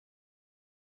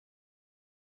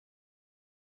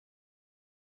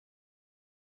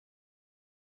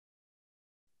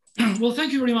Well,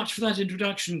 thank you very much for that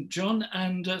introduction, John,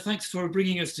 and thanks for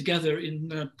bringing us together.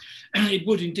 It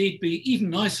would indeed be even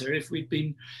nicer if we'd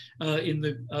been in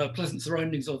the pleasant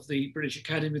surroundings of the British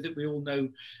Academy that we all know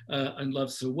and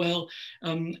love so well,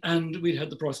 and we'd had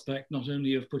the prospect not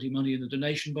only of putting money in the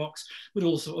donation box, but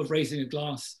also of raising a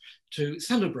glass to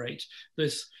celebrate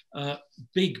this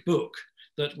big book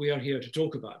that we are here to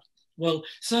talk about. Well,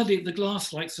 sadly, the glass,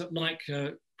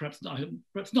 perhaps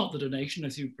not the donation,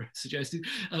 as you suggested,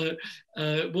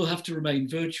 will have to remain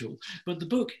virtual. But the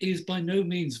book is by no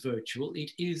means virtual.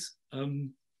 It is,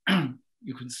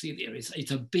 you can see there,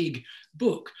 it's a big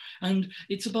book. And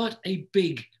it's about a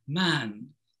big man,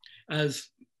 as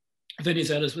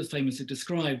Venizelos was famously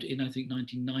described in, I think,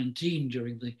 1919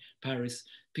 during the Paris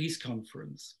Peace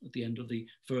Conference at the end of the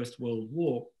First World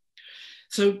War.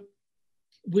 So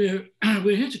we're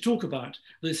here to talk about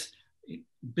this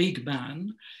big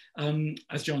man,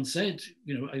 as John said,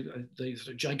 the sort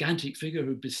of gigantic figure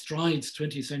who bestrides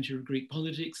 20th century Greek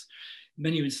politics.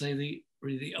 Many would say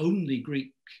the only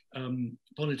Greek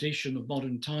politician of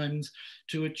modern times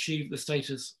to achieve the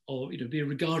status of, be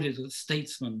regarded as a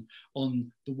statesman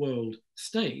on the world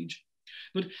stage.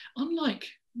 But unlike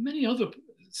many other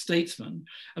statesmen,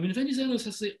 I mean, Venizelos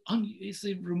has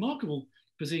the remarkable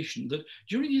position that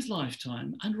during his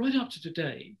lifetime and right up to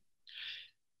today,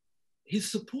 his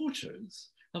supporters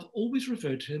have always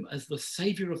referred to him as the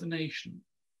savior of the nation.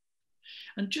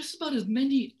 And just about as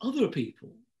many other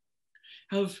people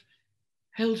have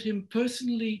held him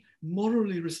personally,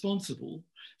 morally responsible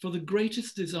for the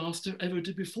greatest disaster ever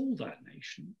to befall that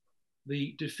nation,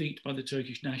 the defeat by the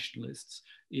Turkish nationalists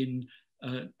in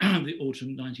the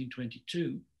autumn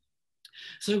 1922.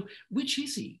 So which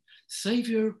is he,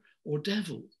 savior or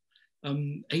devil,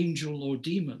 angel or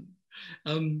demon?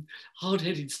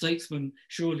 Hard-headed statesman,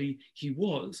 surely he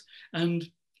was. And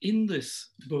in this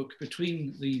book,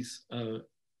 between these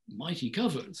mighty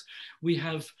covers, we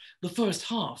have the first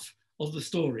half of the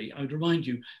story. I would remind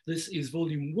you, this is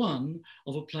volume 1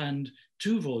 of a planned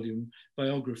 2-volume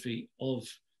biography of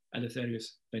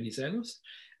Eleftherios Venizelos.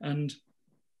 And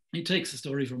it takes the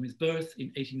story from his birth in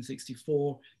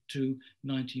 1864 to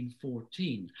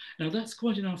 1914. Now that's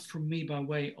quite enough from me by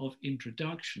way of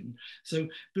introduction. So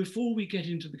before we get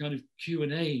into the kind of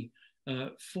Q&A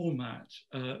format,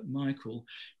 Michael,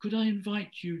 could I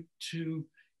invite you to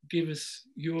give us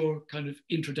your kind of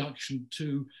introduction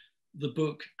to the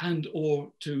book and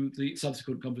or to the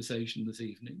subsequent conversation this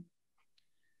evening?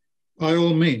 By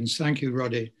all means, thank you,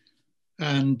 Roddy.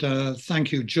 And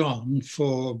thank you, John,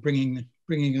 for bringing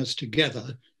us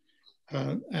together,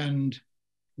 and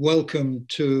welcome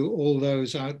to all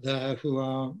those out there who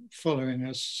are following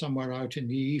us somewhere out in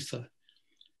the ether.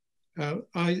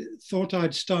 I thought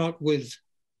I'd start with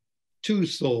 2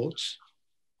 thoughts,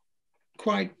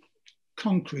 quite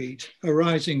concrete,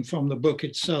 arising from the book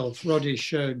itself. Roddy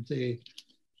showed the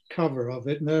cover of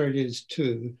it, and there it is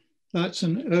too. That's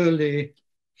an early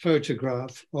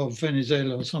photograph of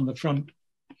Venizelos on the front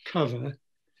cover,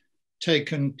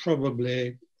 taken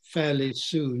probably fairly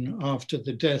soon after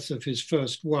the death of his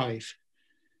first wife.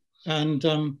 And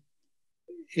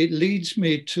it leads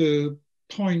me to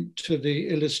point to the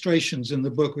illustrations in the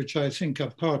book, which I think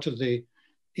are part of the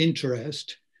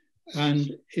interest,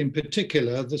 and in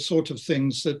particular, the sort of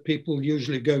things that people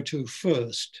usually go to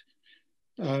first.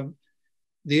 The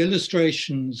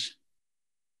illustrations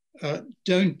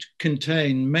don't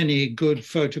contain many good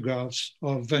photographs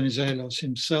of Venizelos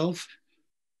himself.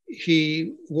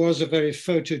 He was a very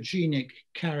photogenic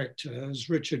character, as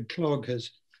Richard Clogg has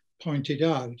pointed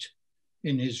out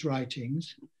in his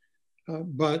writings.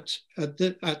 But at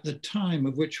the time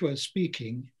of which we're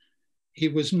speaking, he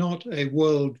was not a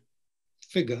world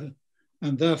figure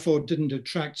and therefore didn't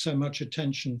attract so much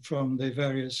attention from the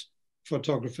various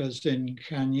photographers in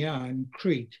Chania and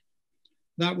Crete.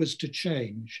 That was to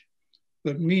change.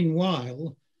 But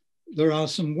meanwhile, there are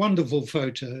some wonderful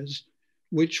photos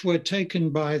which were taken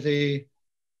by the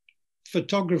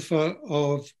photographer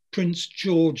of Prince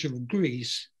George of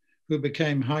Greece, who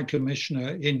became High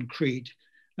Commissioner in Crete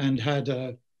and had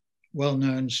a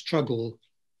well-known struggle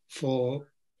for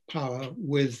power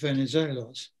with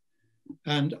Venizelos.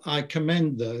 And I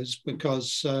commend those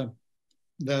because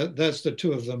there's the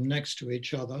 2 of them next to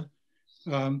each other.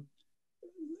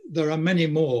 There are many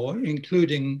more,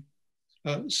 including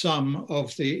some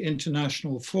of the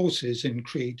international forces in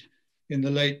Crete in the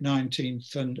late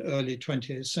 19th and early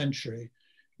 20th century,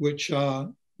 which are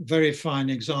very fine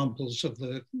examples of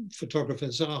the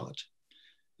photographer's art.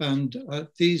 And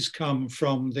these come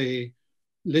from the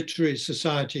Literary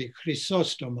Society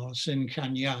Chrysostomos in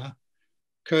Chania,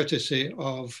 courtesy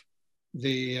of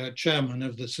the chairman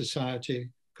of the society,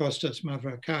 Kostas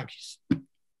Mavrakakis.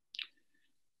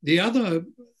 The other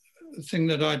thing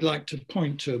that I'd like to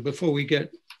point to before we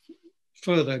get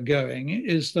further going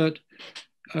is that,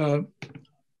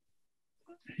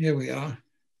 here we are,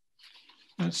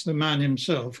 that's the man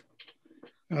himself.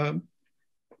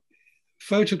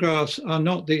 Photographs are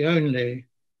not the only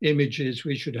images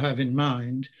we should have in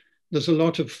mind. There's a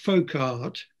lot of folk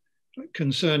art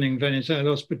concerning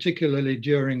Venizelos, particularly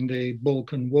during the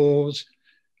Balkan Wars,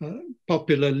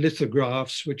 popular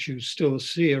lithographs, which you still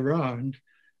see around,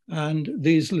 and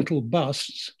these little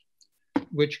busts,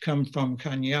 which come from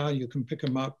Kanya. You can pick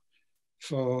them up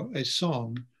for a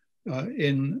song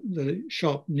in the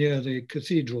shop near the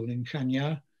cathedral in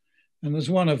Kanya. And there's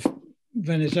one of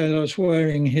Venizelos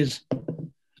wearing his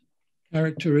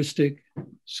characteristic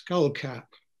skull cap.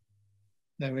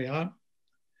 There we are.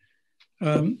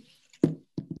 The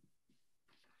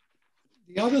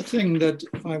other thing that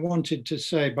I wanted to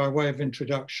say by way of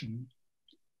introduction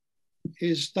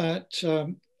is that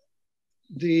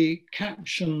the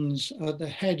captions at the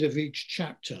head of each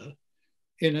chapter,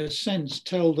 in a sense,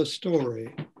 tell the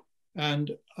story.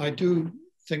 And I do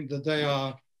think that they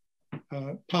are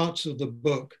parts of the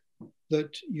book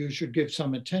that you should give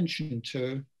some attention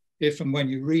to if and when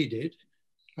you read it.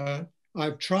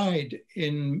 I've tried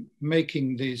in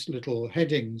making these little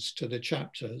headings to the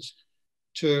chapters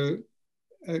to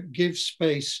give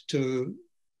space to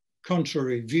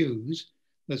contrary views.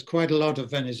 There's quite a lot of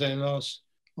Venizelos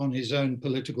on his own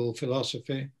political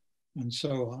philosophy and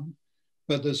so on.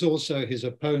 But there's also his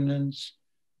opponents.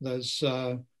 There's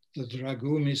the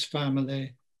Dragoumis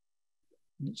family,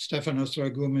 Stephanos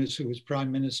Dragoumis, who was prime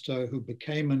minister, who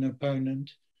became an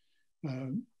opponent,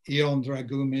 Ion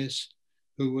Dragoumis,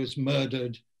 who was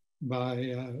murdered by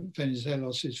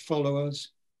Venizelos' followers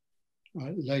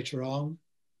later on,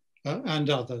 and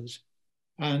others.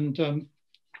 And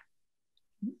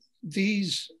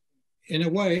these, in a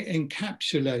way,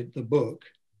 encapsulate the book.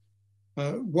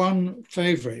 One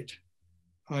favorite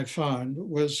I found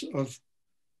was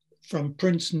from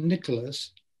Prince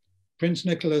Nicholas. Prince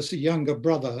Nicholas, the younger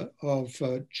brother of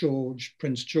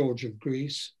Prince George of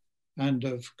Greece and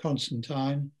of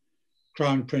Constantine,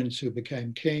 Crown Prince who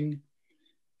became king.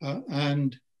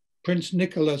 And Prince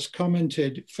Nicholas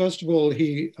commented, first of all,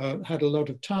 he had a lot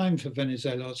of time for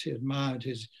Venizelos. He admired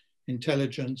his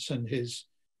intelligence and his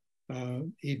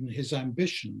even his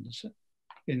ambitions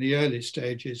in the early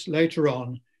stages. Later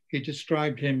on, he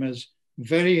described him as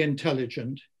very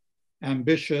intelligent,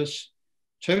 ambitious,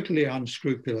 totally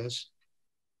unscrupulous,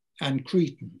 and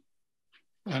Cretan.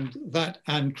 And that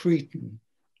and Cretan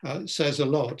says a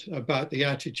lot about the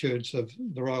attitudes of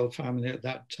the royal family at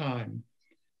that time.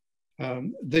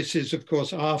 This is, of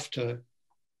course, after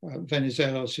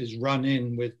Venizelos'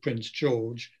 run-in with Prince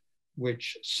George,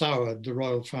 which soured the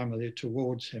royal family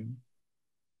towards him.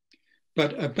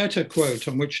 But a better quote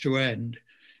on which to end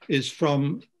is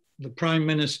from the Prime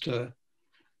Minister,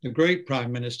 the great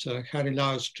Prime Minister,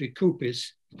 Charilaos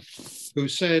Trikoupis, who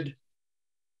said,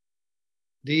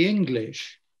 "The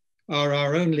English are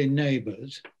our only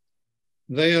neighbours.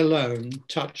 They alone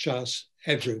touch us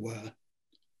everywhere."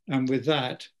 And with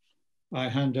that, I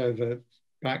hand over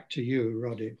back to you,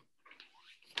 Roddy.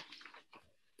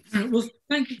 Well,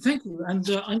 thank you, and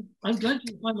I'm glad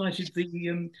you highlighted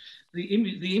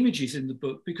the images in the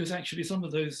book, because actually some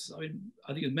of those,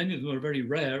 I think many of them are very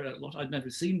rare, a lot I'd never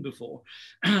seen before,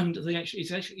 and it actually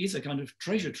is a kind of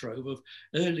treasure trove of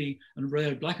early and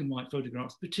rare black and white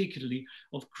photographs, particularly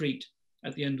of Crete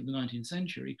at the end of the 19th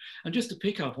century. And just to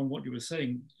pick up on what you were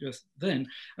saying just then,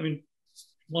 I mean,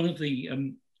 one of the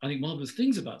I think marvelous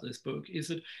things about this book is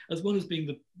that, as well as being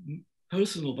the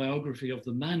personal biography of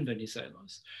the man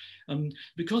Venizelos,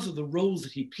 because of the roles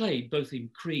that he played, both in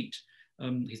Crete,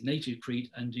 his native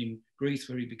Crete, and in Greece,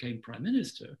 where he became prime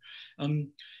minister,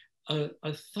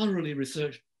 a thoroughly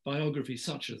researched biography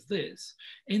such as this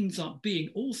ends up being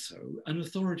also an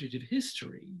authoritative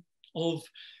history of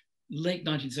late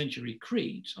 19th century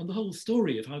Crete and the whole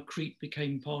story of how Crete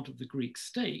became part of the Greek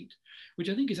state, which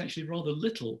I think is actually rather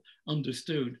little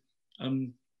understood.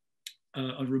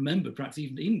 I remember perhaps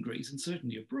even in Greece and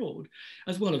certainly abroad,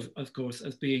 as well of course,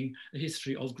 as being a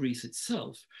history of Greece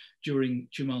itself during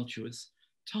tumultuous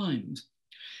times.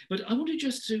 But I wanted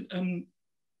just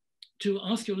to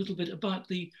ask you a little bit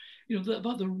about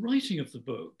about the writing of the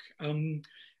book.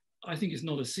 I think it's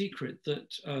not a secret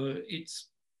that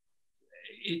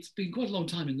it's been quite a long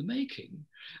time in the making.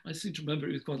 I seem to remember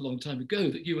it was quite a long time ago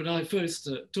that you and I first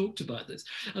talked about this.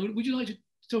 Would you like to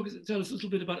tell us a little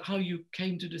bit about how you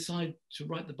came to decide to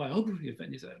write the biography of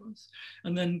Venizelos,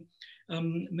 and then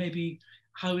maybe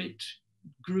how it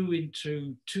grew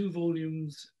into 2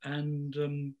 volumes, and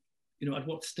at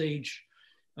what stage,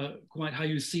 quite how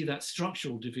you see that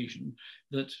structural division,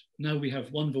 that now we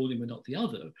have 1 volume and not the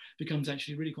other, becomes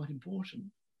actually really quite important.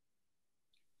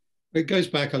 It goes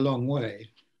back a long way.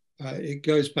 It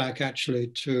goes back actually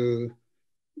to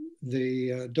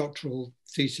the doctoral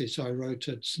thesis I wrote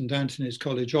at St. Anthony's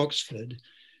College, Oxford,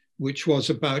 which was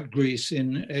about Greece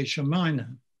in Asia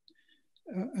Minor.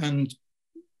 And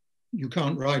you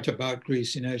can't write about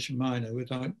Greece in Asia Minor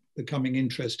without becoming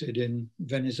interested in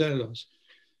Venizelos.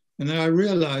 And then I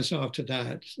realized after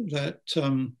that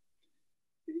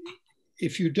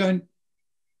if you don't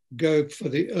go for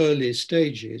the early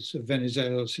stages of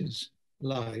Venizelos'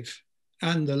 life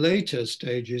and the later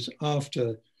stages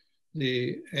after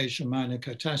the Asia Minor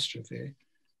catastrophe,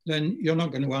 then you're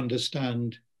not going to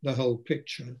understand the whole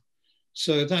picture.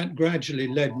 So that gradually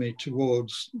led me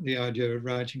towards the idea of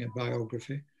writing a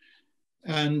biography.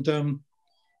 And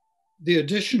the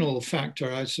additional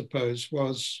factor, I suppose,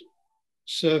 was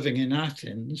serving in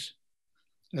Athens,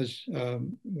 as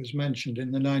was mentioned,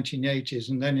 in the 1980s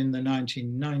and then in the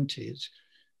 1990s,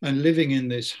 and living in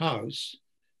this house,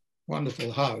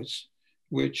 wonderful house,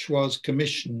 which was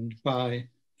commissioned by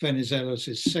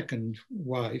Venizelos' second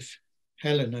wife,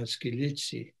 Helena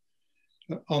Skilitsi,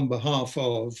 on behalf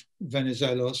of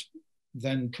Venizelos,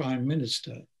 then Prime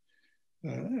Minister.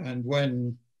 And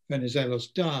when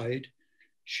Venizelos died,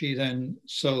 she then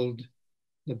sold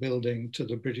the building to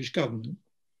the British government.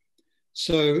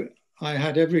 So I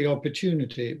had every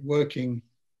opportunity working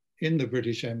in the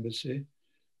British Embassy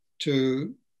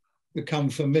to become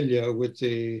familiar with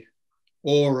the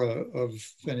aura of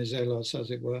Venizelos,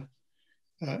 as it were.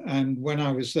 And when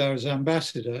I was there as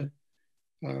ambassador,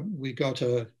 we got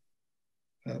a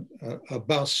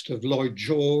bust of Lloyd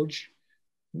George,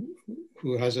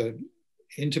 who has an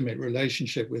intimate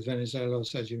relationship with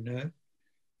Venizelos, as you know,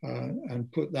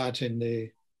 and put that in the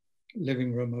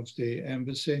living room of the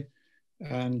embassy.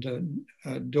 And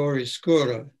Doris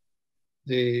Skora,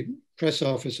 the press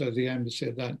officer of the embassy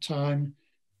at that time,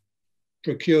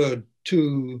 procured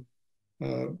 2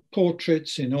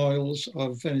 portraits in oils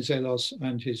of Venizelos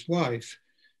and his wife,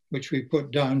 which we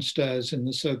put downstairs in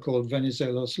the so-called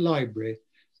Venizelos Library.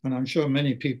 And I'm sure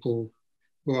many people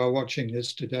who are watching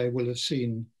this today will have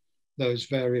seen those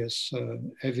various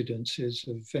evidences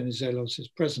of Venizelos'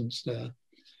 presence there.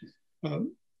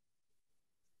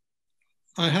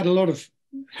 I had a lot of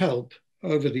help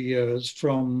over the years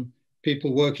from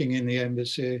people working in the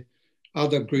embassy,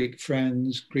 other Greek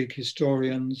friends, Greek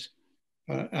historians,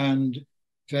 and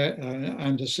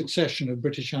a succession of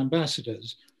British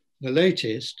ambassadors. The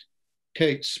latest,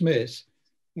 Kate Smith,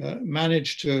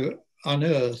 managed to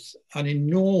unearth an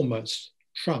enormous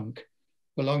trunk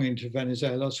belonging to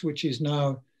Venizelos, which is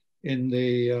now in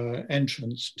the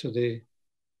entrance to the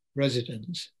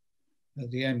residence of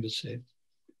the embassy,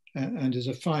 and is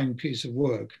a fine piece of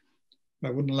work. I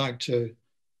wouldn't like to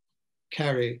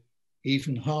carry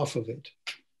even half of it.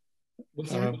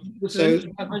 So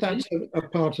that's a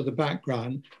part of the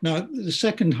background. Now, the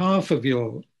second half of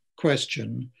your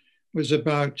question was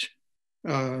about,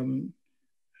 well,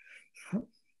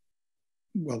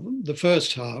 the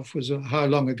first half was how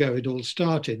long ago it all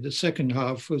started. The second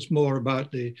half was more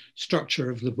about the structure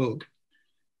of the book.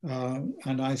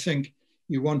 And I think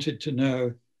you wanted to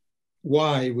know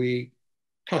why we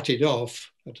cut it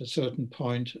off at a certain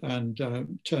point and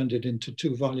turned it into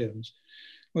 2 volumes.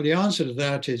 Well, the answer to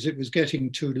that is it was getting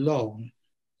too long,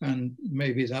 and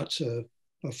maybe that's a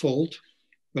fault,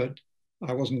 but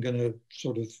I wasn't going to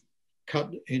sort of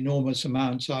cut enormous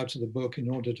amounts out of the book in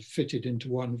order to fit it into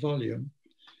 1 volume.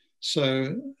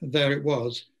 So there it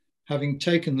was. Having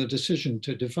taken the decision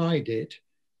to divide it,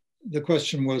 the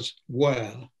question was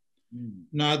where?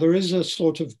 Now, there is a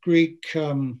sort of Greek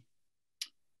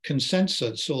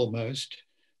consensus almost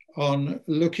on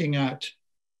looking at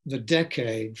the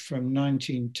decade from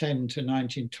 1910 to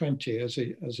 1920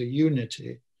 as a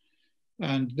unity.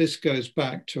 And this goes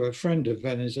back to a friend of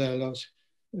Venizelos,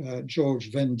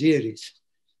 George Vendiris,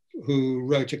 who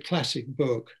wrote a classic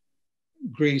book,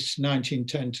 Greece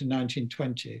 1910 to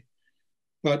 1920.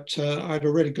 But I'd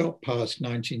already got past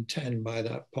 1910 by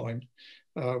that point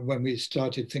when we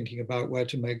started thinking about where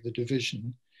to make the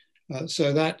division.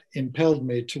 So that impelled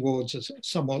me towards a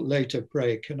somewhat later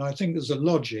break. And I think there's a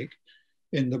logic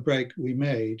in the break we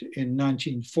made in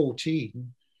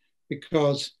 1914,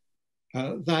 because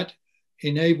that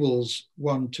enables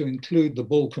one to include the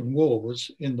Balkan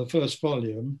Wars in the first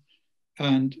volume,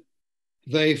 and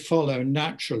they follow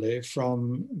naturally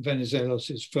from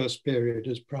Venizelos' first period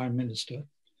as Prime Minister.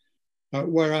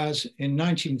 Whereas in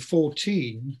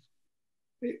 1914,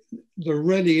 there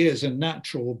really is a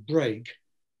natural break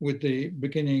with the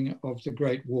beginning of the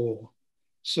Great War.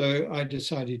 So I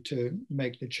decided to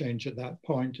make the change at that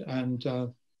point, and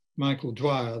Michael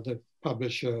Dwyer, the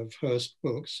publisher of Hearst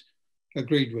Books,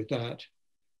 agreed with that,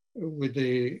 with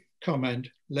the comment,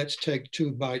 let's take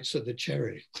 2 bites of the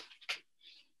cherry.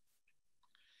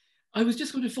 I was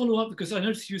just going to follow up because I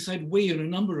noticed you said we on a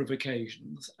number of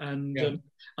occasions, and Yeah.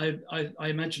 I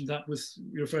imagine that was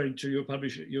referring to your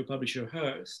publisher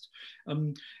Hearst.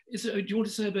 Do you want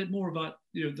to say a bit more about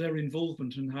their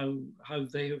involvement and how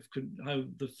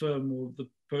the firm or the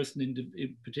person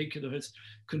in particular has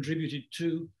contributed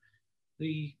to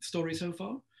the story so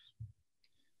far?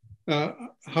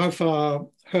 How far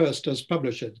Hearst as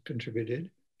publisher contributed?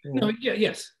 Or? No, yeah,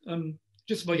 yes.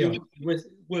 Just about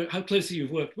how closely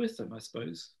you've worked with them, I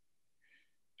suppose.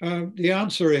 The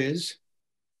answer is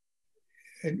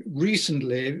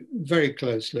recently, very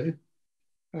closely,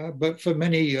 but for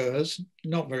many years,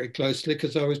 not very closely,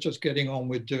 because I was just getting on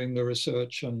with doing the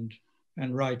research and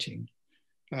writing.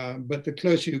 But the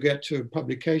closer you get to a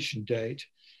publication date,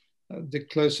 the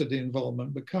closer the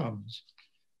involvement becomes.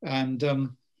 And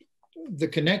the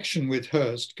connection with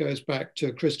Hearst goes back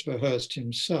to Christopher Hearst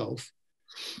himself,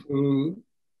 who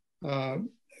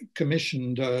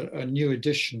commissioned a new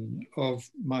edition of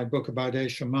my book about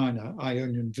Asia Minor,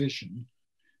 Ionian Vision,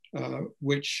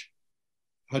 which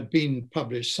had been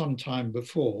published some time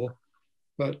before,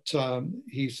 but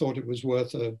he thought it was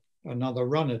worth another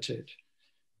run at it.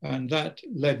 And that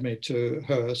led me to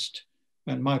Hearst,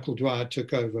 and Michael Dwyer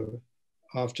took over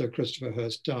after Christopher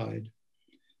Hearst died.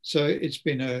 So it's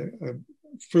been a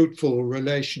fruitful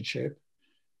relationship,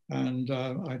 and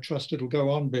I trust it'll go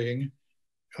on being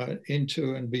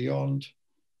into and beyond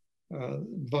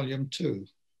volume 2.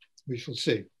 We shall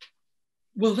see.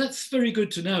 Well, that's very good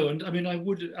to know. And I mean,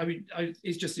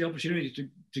 it's just the opportunity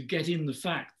to get in the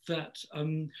fact that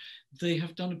they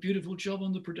have done a beautiful job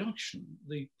on the production.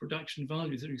 The production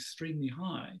values are extremely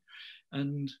high.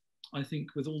 And I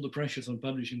think with all the pressures on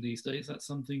publishing these days, that's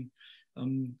something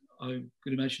I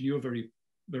could imagine you're very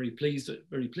pleased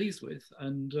with,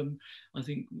 and I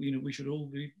think we should all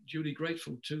be duly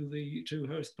grateful to the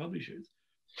Hearst publishers.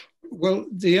 Well,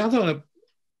 the other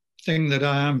thing that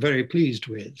I am very pleased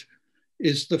with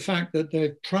is the fact that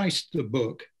they've priced the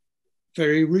book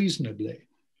very reasonably,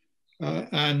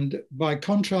 and by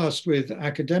contrast with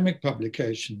academic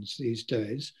publications these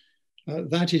days,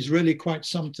 that is really quite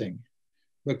something,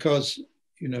 because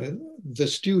the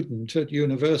student at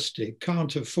university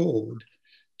can't afford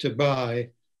to buy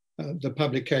the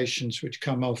publications which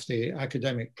come off the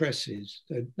academic presses.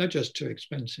 They're just too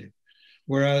expensive.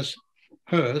 Whereas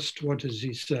Hearst, what does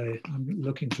he say? I'm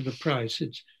looking for the price.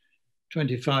 It's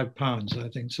 £25, I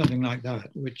think, something like that,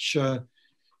 which,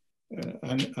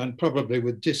 and probably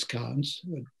with discounts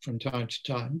from time to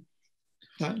time,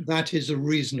 that is a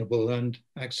reasonable and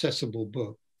accessible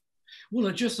book. Well,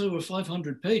 at just over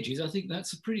 500 pages, I think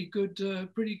that's a pretty good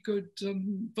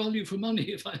value for money,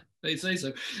 if I may say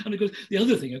so. And of course, the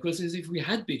other thing, of course, is if we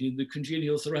had been in the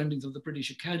congenial surroundings of the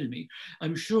British Academy,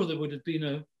 I'm sure there would have been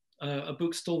a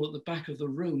bookstall at the back of the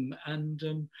room.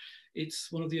 And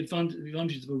it's one of the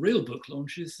advantages of a real book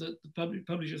launch is that the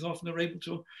publishers often are able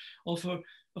to offer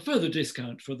a further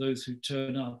discount for those who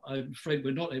turn up. I'm afraid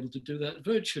we're not able to do that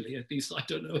virtually. At least I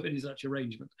don't know of any such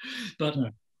arrangement. But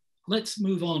no. Let's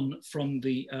move on from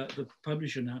the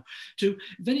publisher now to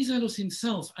Venizelos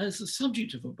himself as the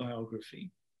subject of a biography,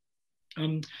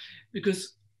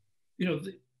 because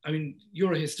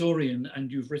you're a historian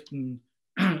and you've written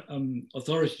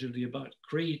authoritatively about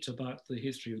Crete, about the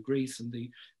history of Greece and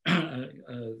in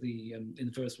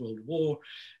the First World War,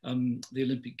 the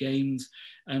Olympic Games,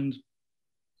 and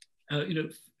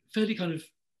fairly kind of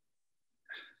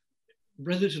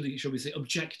relatively, shall we say,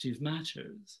 objective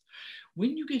matters.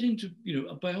 When you get into,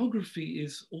 a biography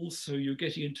is also, you're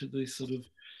getting into this sort of,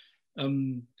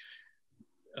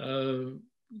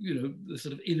 the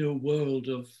sort of inner world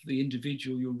of the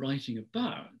individual you're writing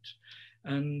about.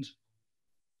 And,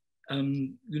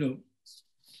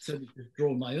 so to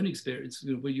draw on my own experience,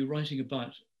 when you're writing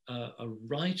about a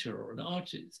writer or an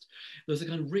artist, there's a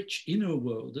kind of rich inner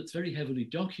world that's very heavily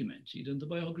documented, and the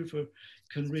biographer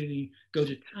can really go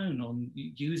to town on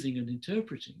using and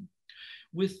interpreting.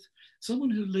 With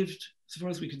someone who lived, so far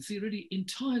as we can see, really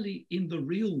entirely in the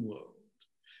real world,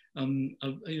 a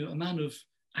man of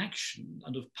action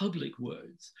and of public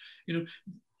words, the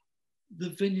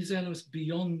Venizelos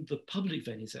beyond the public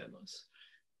Venizelos,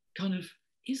 kind of,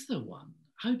 is there one?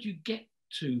 How do you get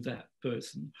to that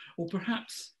person? Or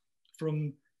perhaps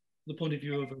from the point of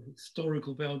view of a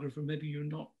historical biographer, maybe you're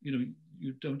not, you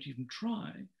don't even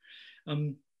try.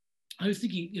 I was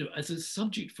thinking, as a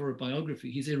subject for a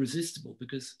biography, he's irresistible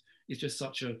because it's just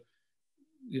such a,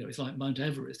 it's like Mount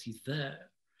Everest, he's there.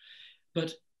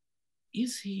 But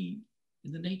is he,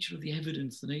 in the nature of the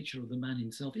evidence, the nature of the man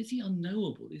himself, is he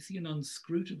unknowable? Is he an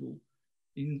inscrutable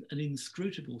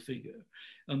figure?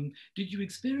 Did you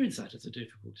experience that as a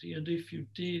difficulty? And if you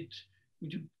did,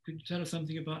 could you tell us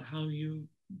something about how you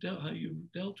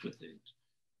dealt with it?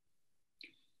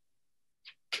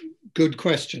 Good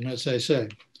question, as they say.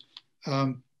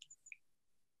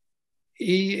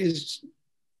 He is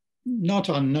not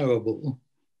unknowable,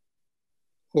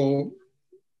 or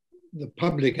the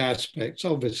public aspects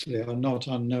obviously are not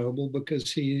unknowable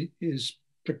because he is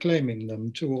proclaiming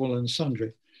them to all and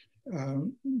sundry.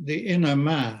 The inner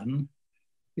man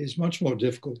is much more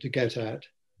difficult to get at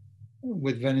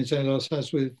with Venizelos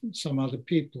as with some other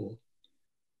people.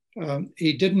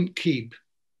 He didn't keep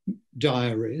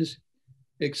diaries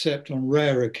except on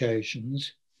rare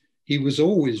occasions. He was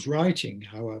always writing,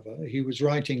 however. He was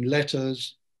writing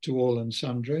letters to all and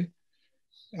sundry.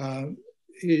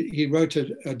 He wrote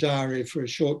a diary for a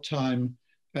short time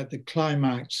at the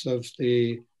climax of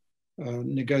the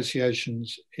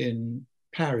negotiations in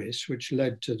Paris, which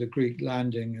led to the Greek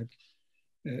landing at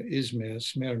Izmir,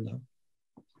 Smyrna.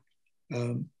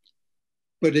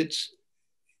 But it's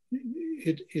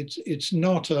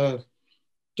not a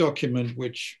document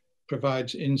which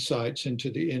provides insights into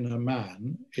the inner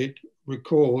man. It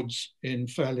records in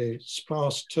fairly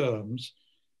sparse terms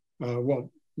what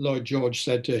Lloyd George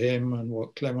said to him and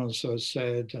what Clemenceau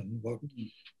said and what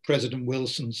President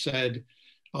Wilson said.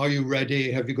 Are you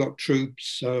ready? Have you got troops?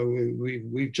 So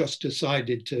we've just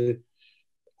decided to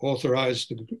authorize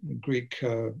the Greek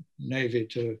Navy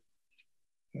to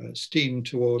steam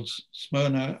towards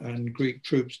Smyrna and Greek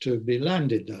troops to be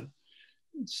landed there.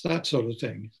 It's that sort of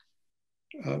thing.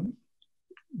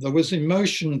 There was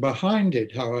emotion behind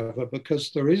it, however,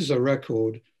 because there is a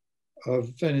record of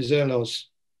Venizelos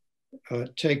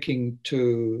taking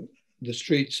to the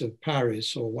streets of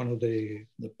Paris or one of the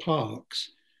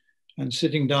parks and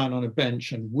sitting down on a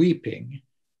bench and weeping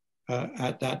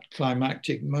at that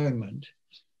climactic moment.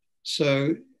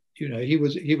 So, he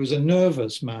was a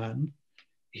nervous man.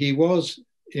 He was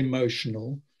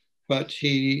emotional, but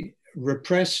he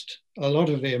repressed a lot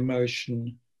of the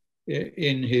emotion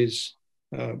in his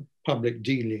public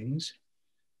dealings,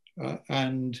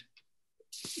 and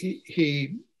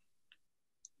he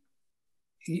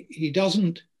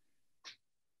doesn't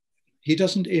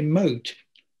emote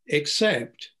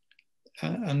except,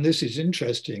 and this is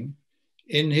interesting,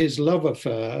 in his love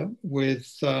affair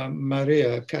with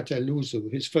Maria Cateluzou,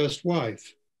 his first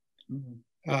wife.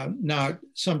 Mm-hmm. Now,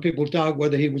 some people doubt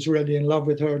whether he was really in love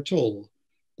with her at all,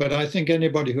 but I think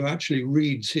anybody who actually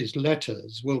reads his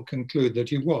letters will conclude that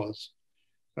he was.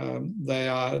 They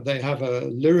have a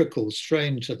lyrical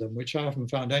strain to them, which I haven't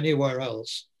found anywhere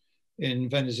else in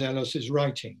Venizelos'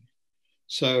 writing.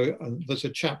 So there's a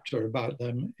chapter about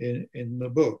them in the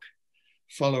book,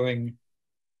 following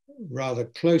rather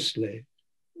closely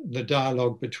the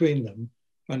dialogue between them.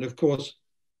 And of course,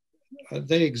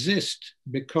 they exist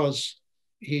because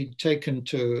he'd taken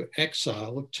to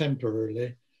exile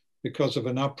temporarily because of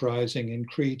an uprising in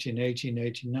Crete in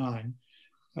 1889.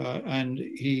 And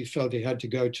he felt he had to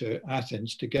go to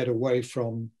Athens to get away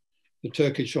from the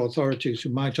Turkish authorities who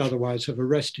might otherwise have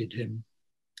arrested him.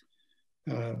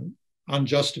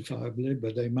 Unjustifiably,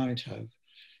 but they might have.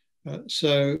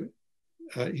 So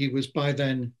he was by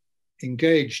then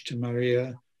engaged to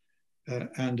Maria,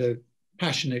 and a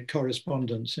passionate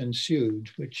correspondence ensued,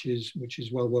 which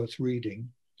is well worth reading.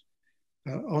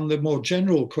 On the more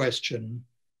general question,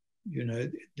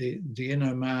 the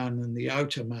inner man and the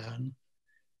outer man,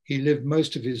 he lived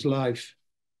most of his life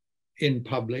in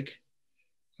public.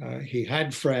 He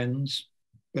had friends,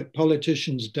 but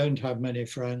politicians don't have many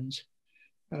friends.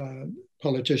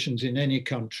 Politicians in any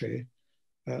country,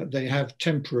 they have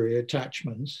temporary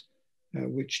attachments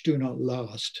which do not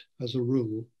last as a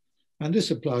rule. And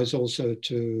this applies also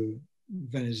to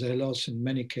Venizelos in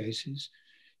many cases.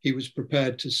 He was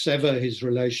prepared to sever his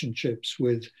relationships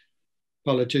with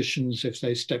politicians if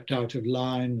they stepped out of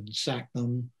line and sack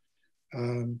them.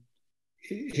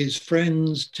 His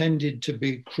friends tended to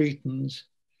be Cretans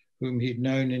whom he'd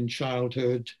known in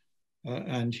childhood,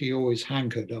 and he always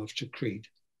hankered after Crete.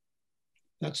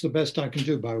 That's the best I can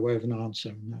do by way of an answer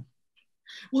on that.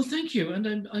 Well, thank you,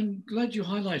 and I'm glad you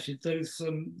highlighted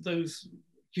those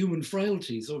human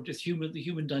frailties, or just the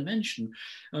human dimension.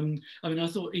 I mean, I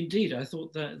thought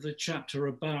that the chapter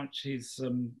about his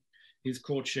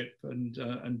courtship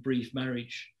and brief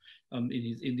marriage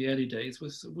in the early days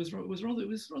was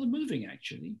rather moving,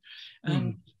 actually.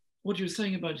 And what you were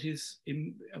saying about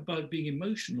about being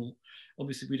emotional,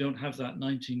 obviously we don't have that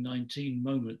 1919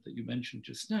 moment that you mentioned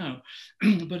just now,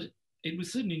 but it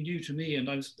was certainly new to me, and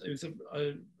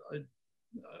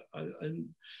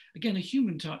again, a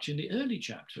human touch in the early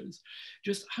chapters,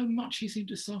 just how much he seemed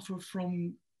to suffer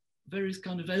from various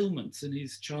kind of ailments in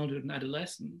his childhood and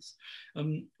adolescence,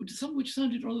 some which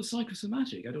sounded rather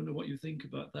psychosomatic. I don't know what you think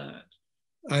about that.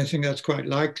 I think that's quite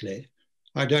likely.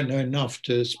 I don't know enough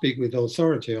to speak with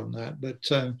authority on that, but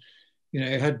he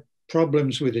had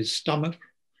problems with his stomach,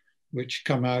 which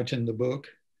come out in the book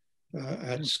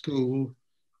at school.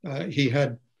 He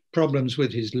had problems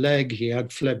with his leg. He had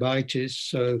phlebitis,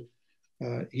 so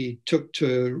he took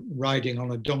to riding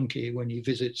on a donkey when he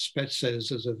visits Spetses.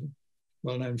 There's a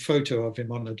well-known photo of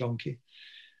him on a donkey.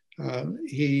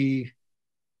 He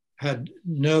had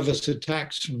nervous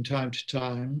attacks from time to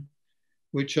time,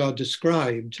 which are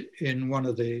described in one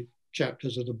of the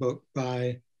chapters of the book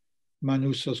by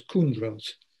Manousos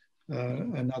Kundros,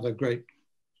 another great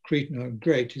Cretan,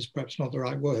 great is perhaps not the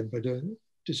right word, but a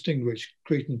distinguished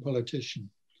Cretan politician.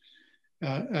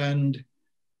 And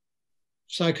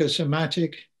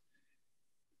psychosomatic,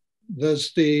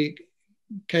 there's the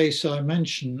case I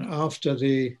mentioned after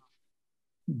the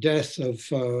death of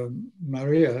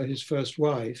Maria, his first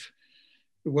wife,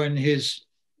 when his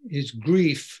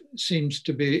grief seems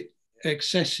to be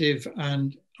excessive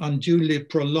and unduly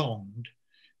prolonged.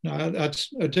 Now,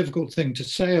 that's a difficult thing to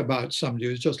say about somebody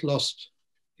who's just lost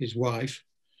his wife,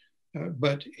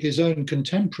 but his own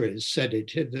contemporaries said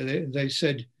it. They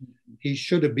said he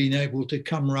should have been able to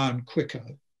come round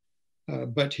quicker,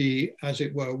 but he, as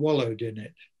it were, wallowed in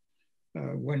it.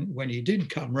 When he did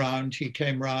come round, he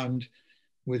came round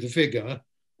with vigor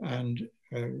and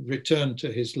returned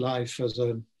to his life as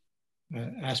an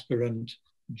aspirant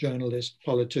journalist,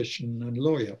 politician, and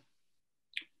lawyer.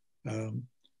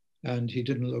 And he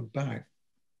didn't look back.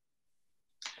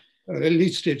 At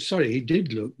least, he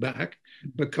did look back,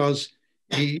 because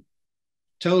he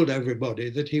told everybody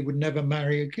that he would never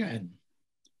marry again.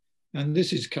 And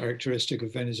this is characteristic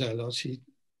of Venizelos.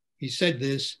 He said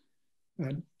this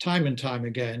time and time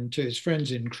again to his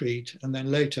friends in Crete, and then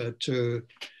later to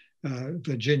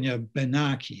Virginia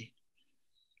Benaki.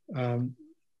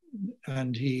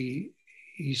 And he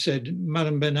said,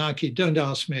 Madam Benaki, don't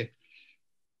ask me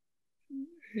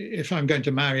if I'm going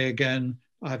to marry again.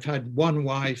 I've had one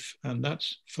wife, and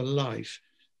that's for life.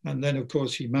 And then, of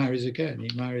course, he marries again. He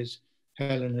marries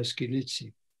Helena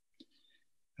Skilitsi.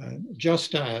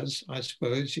 Just as, I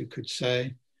suppose you could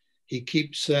say, he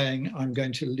keeps saying, I'm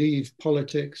going to leave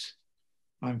politics.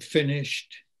 I'm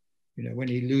finished. When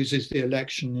he loses the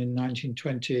election in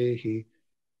 1920, he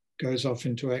goes off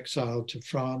into exile to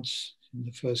France in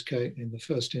the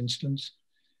first instance.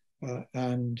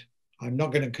 And I'm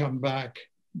not going to come back.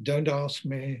 Don't ask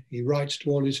me. He writes to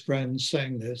all his friends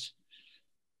saying this.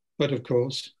 But of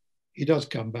course, he does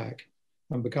come back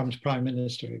and becomes prime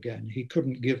minister again. He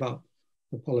couldn't give up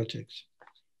the politics.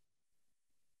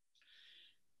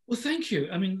 Well, thank you.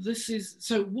 I mean, this is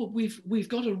so. What we've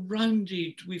got a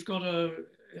rounded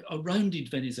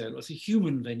Venizelos, a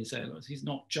human Venizelos. He's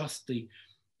not just the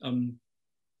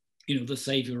the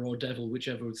savior or devil,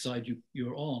 whichever side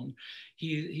you're on.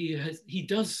 He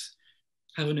does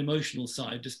have an emotional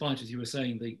side, despite, as you were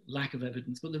saying, the lack of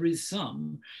evidence, but there is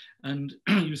some, and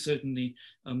you certainly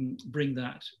bring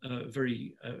that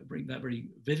very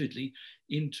vividly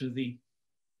into the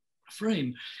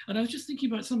frame. And I was just thinking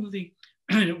about some of the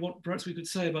what perhaps we could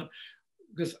say about,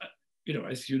 because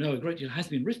as you know, a great deal has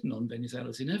been written on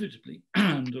Venizelos inevitably,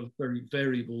 and of very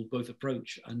variable both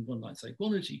approach and, one might say,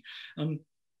 quality.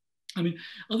 I mean,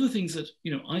 other things that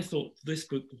I thought this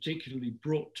book particularly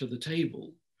brought to the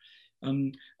table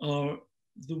are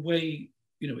the way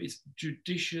it's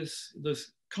judicious.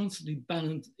 There's constantly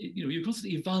balanced. You're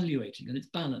constantly evaluating, and it's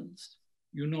balanced.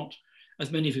 You're not,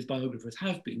 as many of his biographers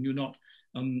have been, you're not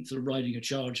sort of riding a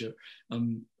charger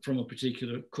from a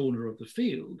particular corner of the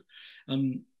field.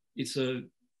 It's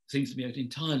seems to me an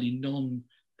entirely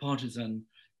non-partisan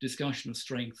discussion of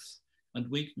strengths and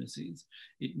weaknesses.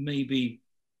 It may be,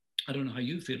 I don't know how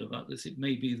you feel about this, it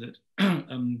may be that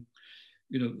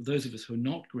those of us who are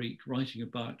not Greek writing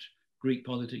about Greek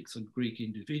politics and Greek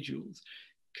individuals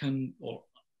can, or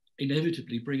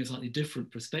inevitably, bring a slightly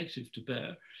different perspective to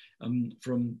bear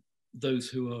from those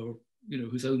who are,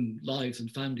 whose own lives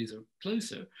and families are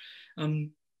closer.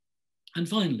 And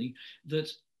finally, that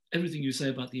everything you say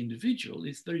about the individual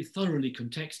is very thoroughly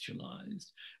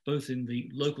contextualized, both in the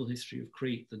local history of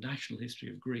Crete, the national history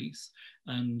of Greece,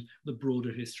 and the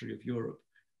broader history of Europe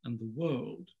and the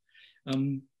world.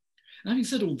 And having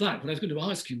said all that, what I was going to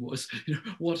ask you was,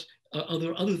 what are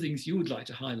there other things you would like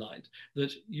to highlight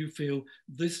that you feel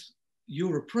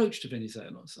your approach to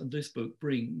Venizelos and this book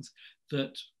brings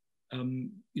that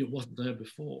wasn't there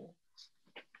before?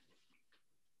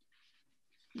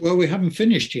 Well, we haven't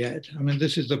finished yet. I mean,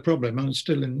 this is the problem. I'm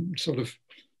still in sort of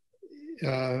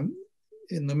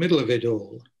in the middle of it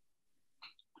all.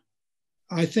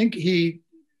 I think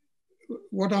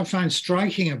what I find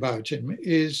striking about him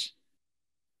is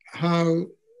how,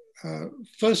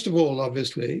 first of all,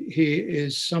 obviously, he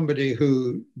is somebody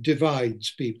who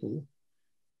divides people,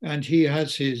 and he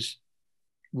has his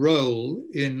role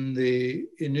in the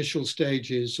initial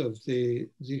stages of the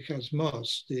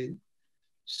Chasmos, the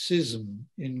schism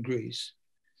in Greece.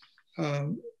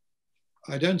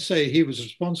 I don't say he was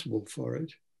responsible for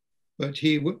it, but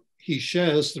he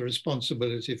shares the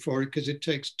responsibility for it because it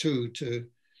takes two to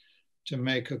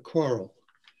make a quarrel.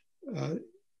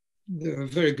 There are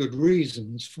very good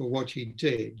reasons for what he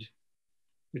did,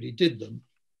 but he did them.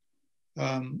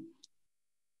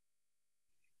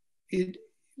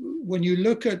 When you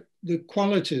look at the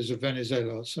qualities of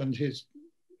Venizelos and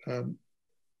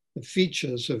the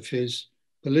features of his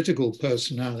political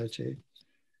personality,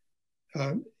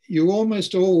 you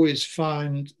almost always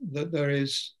find that there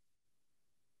is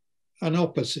an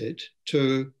opposite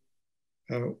to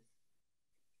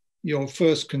your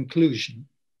first conclusion.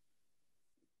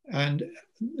 And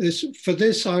for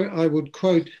this, I would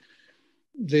quote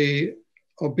the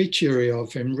obituary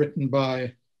of him written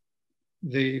by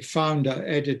the founder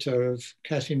editor of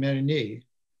Kathimerini,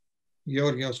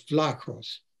 Georgios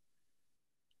Vlachos,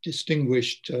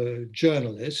 distinguished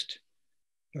journalist,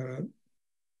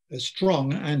 a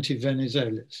strong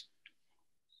anti-Venizelos.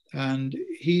 And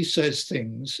he says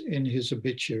things in his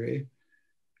obituary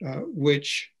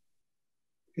which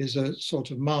is a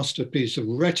sort of masterpiece of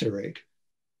rhetoric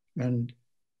and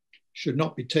should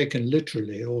not be taken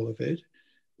literally, all of it.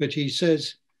 But he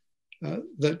says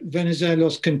that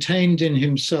Venizelos contained in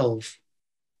himself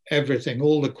everything,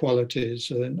 all the qualities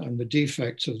and the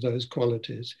defects of those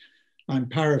qualities. I'm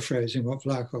paraphrasing what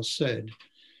Vlachos said.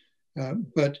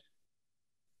 But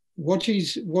what he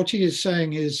is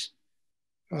saying is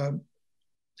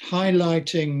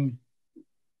highlighting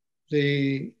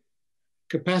the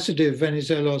capacity of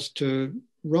Venizelos to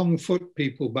wrong foot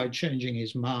people by changing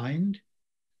his mind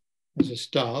as a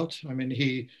start. I mean,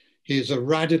 he is a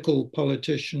radical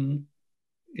politician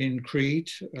in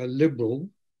Crete, a liberal,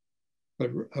 but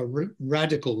a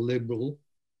radical liberal.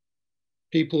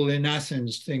 People in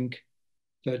Athens think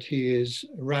that he is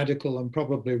radical and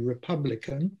probably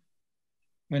Republican,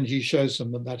 and he shows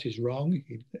them that that is wrong.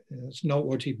 That's not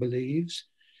what he believes.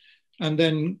 And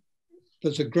then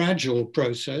there's a gradual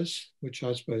process, which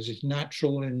I suppose is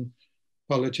natural in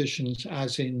politicians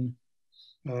as in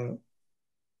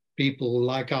people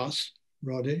like us,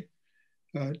 Roddy,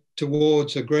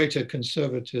 towards a greater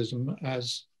conservatism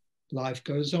as life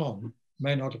goes on.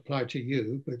 May not apply to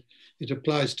you, but it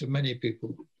applies to many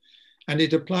people. And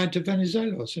it applied to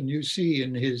Venizelos. And you see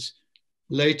in his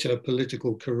later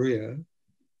political career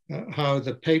how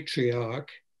the patriarch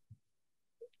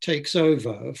takes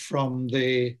over from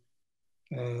the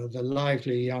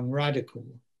lively young radical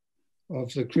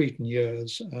of the Cretan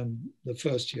years and the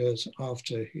first years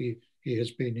after he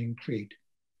has been in Crete.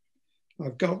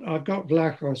 I've got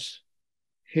Vlachos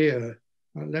here.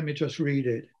 Let me just read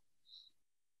it.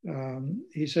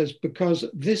 He says, because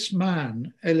this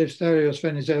man, Eleftherios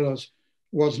Venizelos,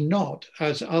 was not,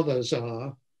 as others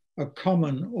are, a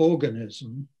common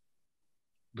organism,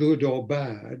 good or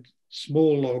bad,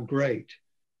 small or great,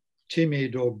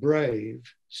 timid or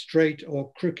brave, straight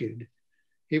or crooked.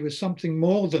 He was something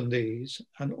more than these,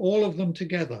 and all of them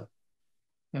together,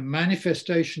 a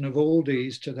manifestation of all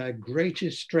these to their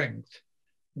greatest strength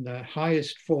and their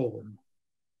highest form.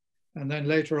 And then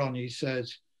later on he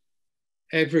says,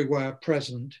 everywhere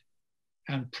present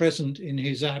and present in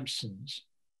his absence,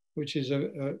 which is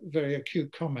a very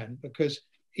acute comment, because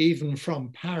even from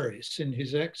Paris in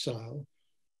his exile,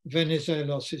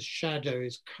 Venizelos' shadow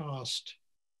is cast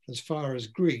as far as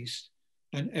Greece,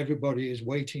 and everybody is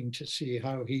waiting to see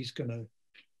how he's going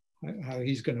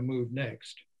to move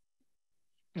next.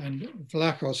 And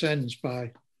Vlachos ends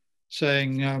by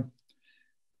saying,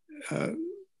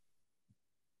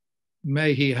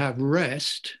 may he have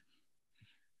rest,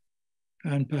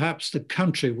 and perhaps the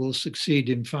country will succeed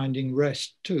in finding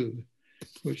rest too,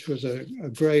 which was a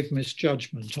grave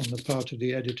misjudgment on the part of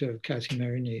the editor of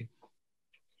Kathimerini.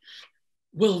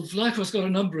 Well, Vlachos got a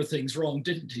number of things wrong,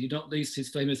 didn't he? Not least his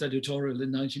famous editorial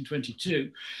in 1922.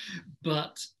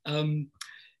 But the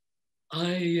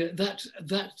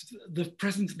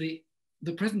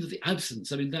the presence of the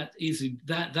absence, I mean, that is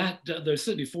there's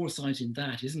certainly foresight in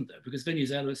that, isn't there? Because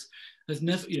Venizelos has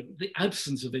never, the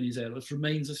absence of Venizelos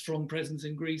remains a strong presence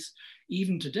in Greece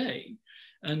even today.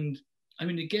 And I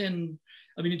mean, again,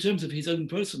 I mean, in terms of his own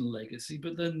personal legacy,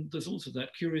 but then there's also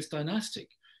that curious dynastic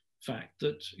fact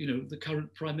that, the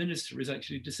current prime minister is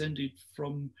actually descended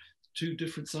from two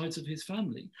different sides of his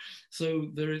family. So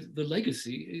there is the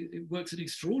legacy, it works in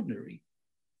extraordinary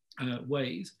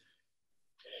ways.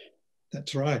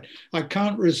 That's right. I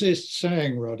can't resist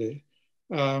saying, Roddy,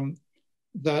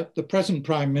 that the present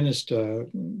prime minister,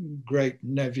 great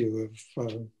nephew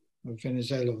of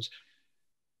Venizelos,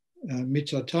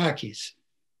 Mitsotakis,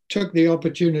 took the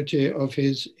opportunity of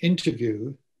his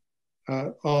interview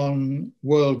on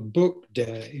World Book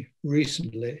Day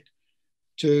recently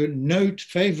to note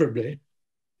favorably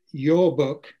your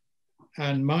book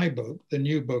and my book, the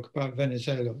new book about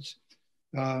Venizelos,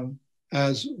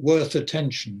 as worth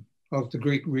attention of the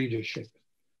Greek readership.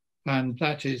 And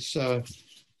that is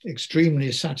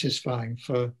extremely satisfying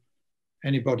for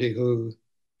anybody who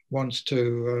wants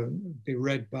to be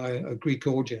read by a Greek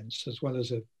audience as well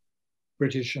as a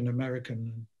British and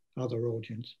American and other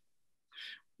audience.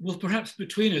 Well, perhaps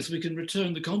between us, we can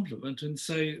return the compliment and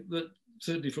say that,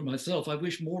 certainly for myself, I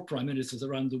wish more prime ministers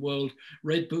around the world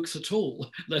read books at all,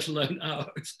 let alone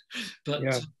ours. But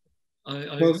yeah.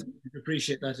 I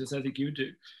appreciate that, as I think you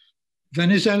do.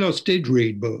 Venizelos did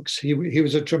read books. He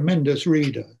was a tremendous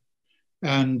reader.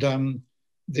 And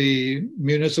the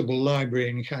municipal library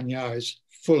in Chania is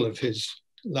full of his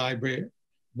library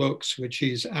books, which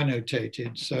he's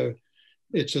annotated. So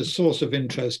it's a source of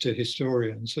interest to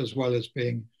historians as well as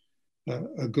being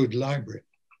a good library.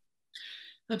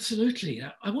 Absolutely.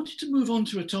 I wanted to move on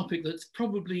to a topic that's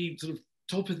probably sort of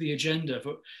top of the agenda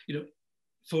for,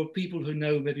 for people who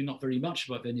know maybe not very much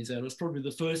about Venizelos. Probably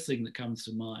the first thing that comes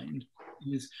to mind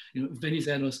is,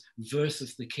 Venizelos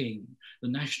versus the king, the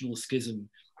National Schism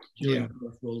during the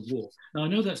First World War. Now, I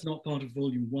know that's not part of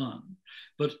Volume 1,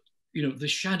 but the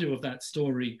shadow of that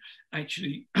story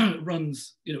actually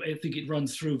runs, I think it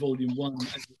runs through Volume 1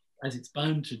 as it's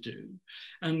bound to do.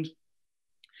 And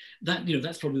that,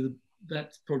 that's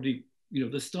probably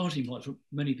the starting point for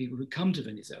many people who come to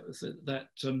Venizelos, that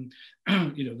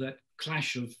that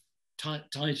clash of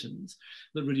titans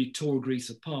that really tore Greece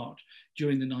apart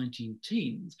during the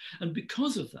 19-teens. And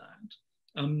because of that,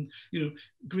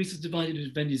 Greece is divided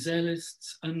into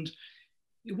Venizelists and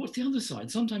what's the other side?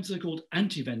 Sometimes they're called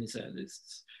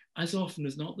anti-Venizelists. As often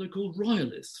as not, they're called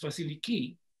royalists,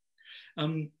 Vasiliki.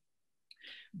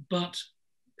 But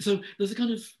so there's a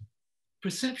kind of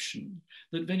perception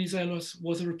that Venizelos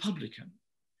was a Republican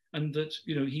and that,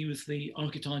 he was the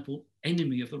archetypal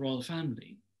enemy of the royal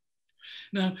family.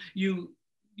 Now, you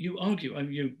argue,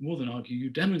 you more than argue, you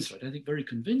demonstrate, I think very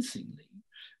convincingly,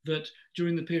 that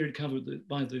during the period covered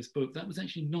by this book, that was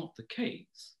actually not the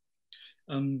case.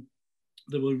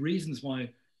 There were reasons why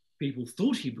people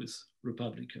thought he was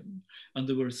Republican, and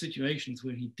there were situations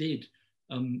where he did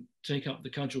take up the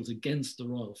cudgels against the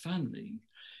royal family.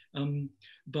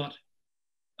 But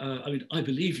I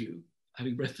believe you,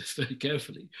 having read this very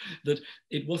carefully, that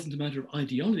it wasn't a matter of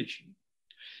ideology.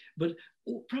 But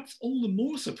perhaps all the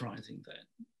more surprising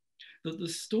then, that the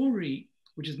story,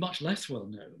 which is much less well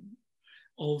known,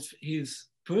 of his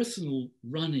personal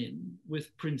run-in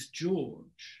with Prince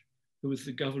George, who was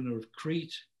the governor of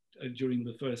Crete during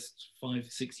the first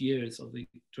 5-6 years of the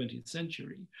 20th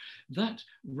century, that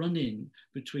run-in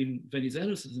between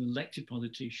Venizelos as an elected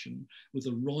politician with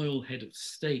a royal head of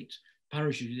state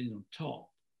parachuted in on top,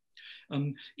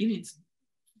 in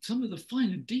some of the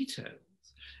finer details,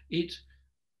 it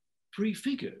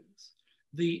prefigures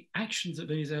the actions that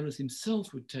Venizelos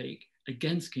himself would take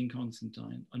against King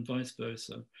Constantine and vice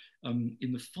versa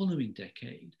in the following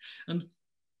decade. And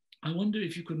I wonder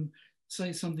if you can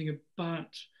say something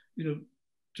about,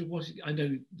 to what, I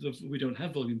know we don't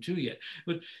have Volume 2 yet,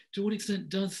 but to what extent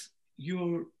does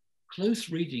your close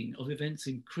reading of events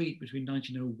in Crete between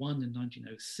 1901 and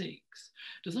 1906,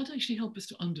 does that actually help us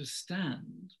to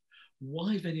understand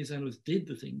why Venizelos did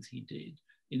the things he did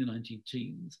in the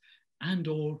 19-teens, and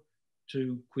or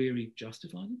to query,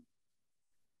 justify them?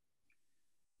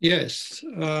 Yes,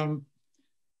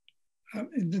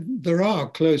 there are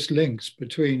close links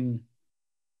between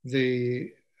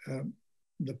the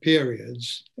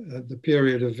periods, the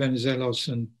period of Venizelos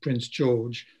and Prince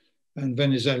George, and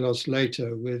Venizelos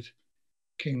later with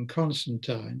King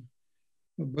Constantine.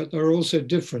 But there are also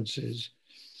differences.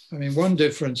 I mean, one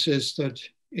difference is that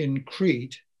in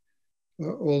Crete,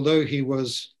 although he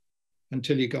was,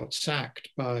 until he got sacked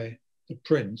by the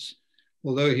prince,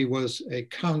 although he was a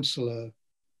counselor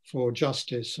for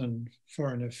justice and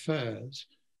foreign affairs.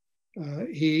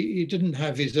 He didn't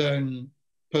have his own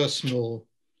personal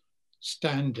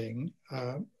standing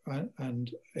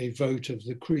and a vote of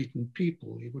the Cretan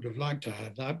people. He would have liked to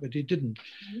have that, but he didn't.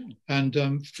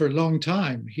 And for a long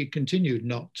time, he continued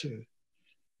not to.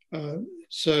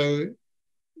 So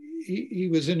he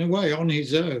was in a way on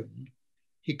his own.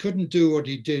 He couldn't do what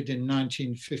he did in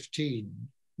 1915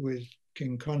 with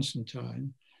King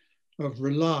Constantine, of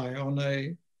rely on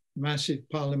a massive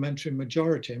parliamentary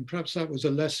majority. And perhaps that was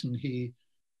a lesson he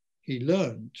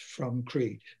learned from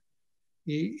Crete.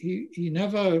 He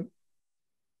never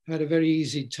had a very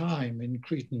easy time in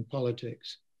Cretan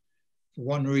politics for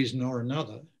one reason or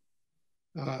another.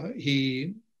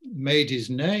 He made his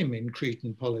name in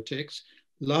Cretan politics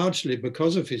largely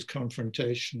because of his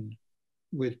confrontation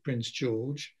with Prince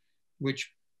George,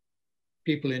 which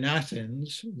people in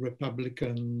Athens,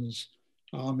 Republicans,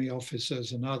 army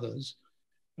officers and others,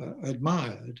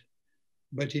 admired,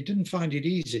 but he didn't find it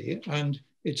easy. And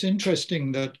it's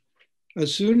interesting that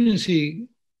as soon as he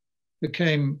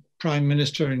became prime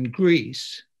minister in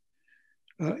Greece,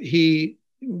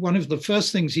 one of the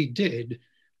first things he did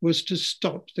was to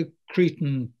stop the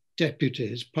Cretan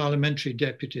deputies, parliamentary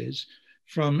deputies,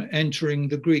 from entering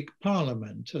the Greek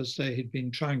parliament, as they had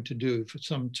been trying to do for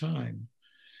some time.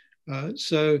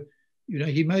 So,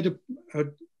 he made a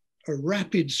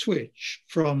rapid switch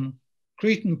from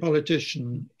Cretan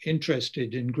politician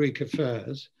interested in Greek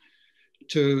affairs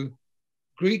to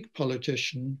Greek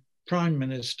politician, prime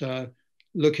minister,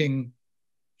 looking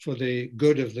for the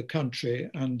good of the country,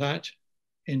 and that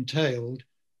entailed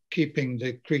keeping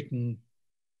the Cretan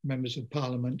members of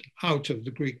parliament out of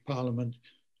the Greek parliament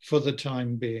for the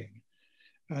time being.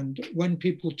 And when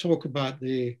people talk about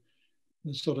the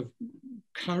sort of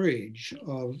courage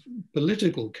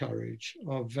political courage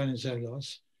of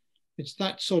Venizelos, it's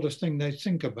that sort of thing they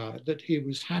think about, that he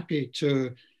was happy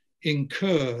to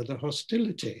incur the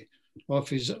hostility of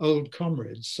his old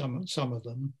comrades, some of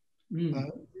them,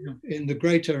 in the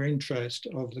greater interest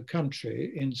of the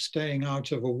country in staying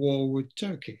out of a war with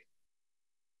Turkey.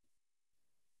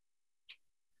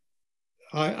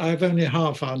 I've only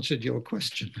half answered your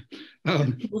question.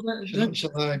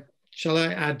 Shall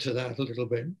I add to that a little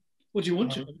bit? What do you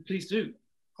want to? Please do.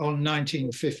 On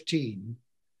 1915,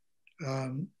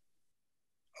 on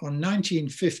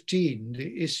 1915,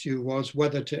 the issue was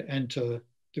whether to enter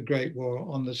the Great War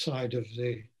on the side of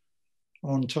the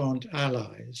Entente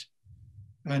allies.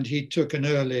 And he took an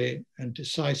early and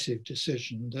decisive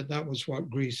decision that that was what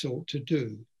Greece ought to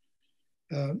do.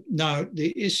 Now,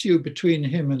 the issue between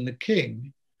him and the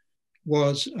king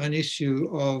was an issue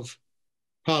of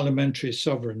parliamentary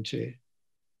sovereignty.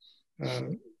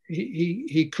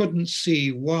 He couldn't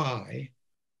see why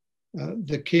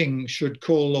the king should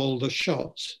call all the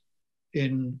shots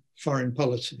in foreign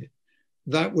policy.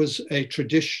 That was a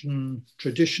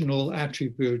traditional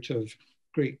attribute of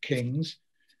Greek kings,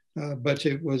 but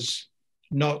it was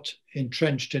not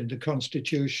entrenched in the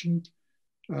constitution.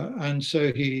 And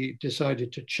so he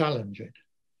decided to challenge it.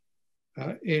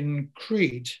 In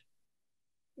Crete,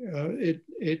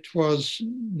 it was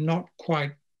not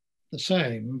quite the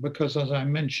same because, as I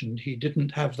mentioned, he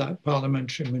didn't have that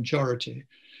parliamentary majority.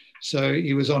 So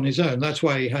he was on his own. That's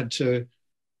why he had to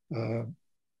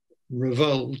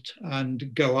revolt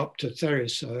and go up to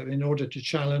Theriso in order to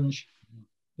challenge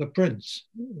the prince,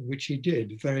 which he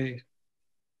did very,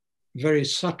 very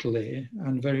subtly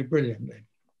and very brilliantly.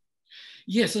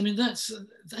 Yes, I mean, that's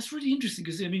really interesting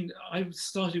because, I mean, I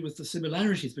started with the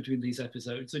similarities between these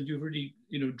episodes and you've really,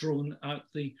 drawn out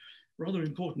the rather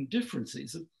important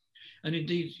differences. And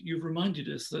indeed, you've reminded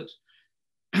us that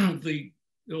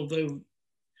although,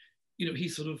 he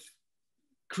sort of,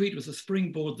 Crete was a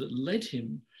springboard that led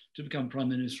him to become Prime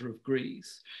Minister of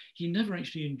Greece, he never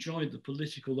actually enjoyed the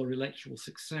political or electoral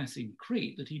success in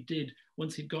Crete that he did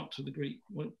once he got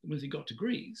to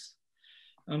Greece.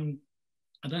 And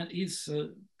that is,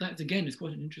 that again is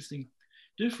quite an interesting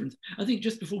difference. I think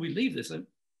just before we leave this,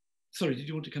 sorry, did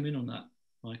you want to come in on that,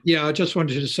 Michael? Yeah, I just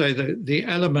wanted to say that the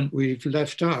element we've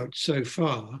left out so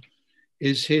far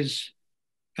is his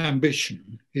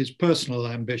ambition, his personal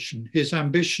ambition. His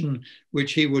ambition,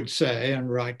 which he would say,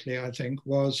 and rightly I think,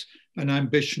 was an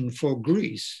ambition for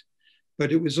Greece,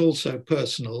 but it was also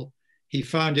personal. He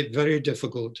found it very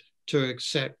difficult to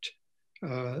accept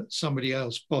somebody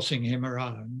else bossing him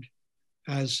around,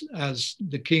 as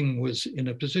the king was in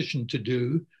a position to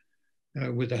do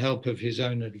with the help of his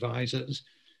own advisors,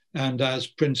 and as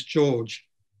Prince George,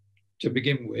 to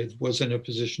begin with, was in a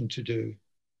position to do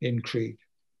in Crete.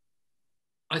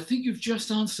 I think you've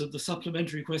just answered the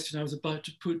supplementary question I was about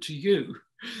to put to you,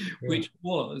 which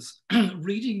was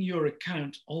reading your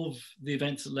account of the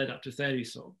events that led up to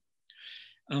Theriso.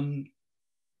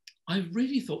 I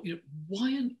really thought,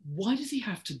 why does he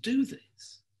have to do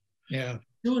this? Yeah.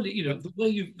 Surely, the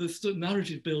way the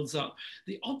narrative builds up,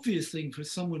 the obvious thing for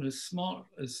someone as smart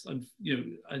as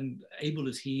and able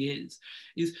as he is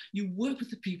you work with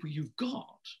the people you've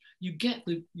got. You get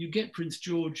Prince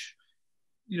George.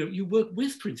 You work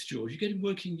with Prince George. You get him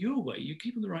working your way. You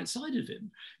keep on the right side of him.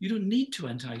 You don't need to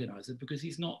antagonize him because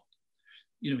he's not.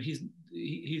 He's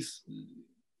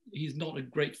not a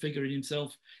great figure in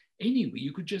himself anyway.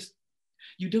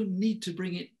 You don't need to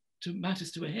bring it to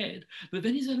matters to a head. But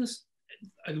Venizelos,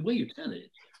 the way you tell it,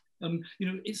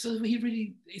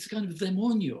 it's kind of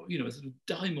demonio, a sort of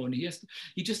daimon. He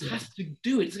just has to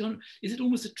do it. Is it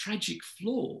almost a tragic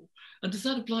flaw? And does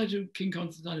that apply to King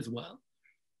Constantine as well?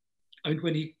 I mean,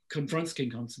 when he confronts King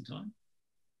Constantine.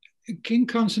 King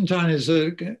Constantine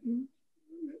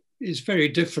is very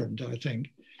different, I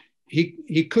think.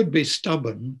 He could be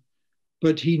stubborn,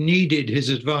 but he needed his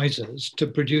advisors to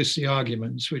produce the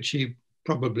arguments, which he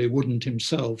probably wouldn't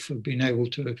himself have been able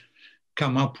to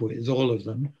come up with, all of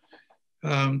them.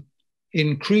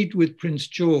 In Crete with Prince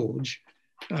George,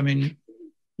 I mean,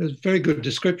 there's very good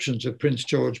descriptions of Prince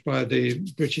George by the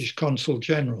British Consul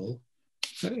General,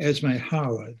 Esme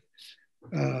Howard,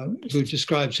 who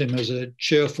describes him as a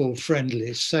cheerful,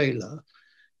 friendly sailor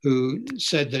who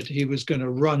said that he was going to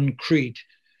run Crete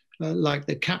like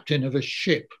the captain of a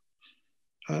ship.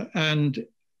 And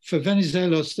for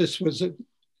Venizelos, this was a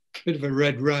bit of a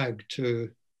red rag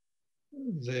to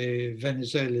the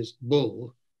Venizelos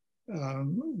bull.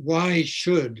 Why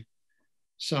should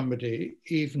somebody,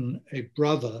 even a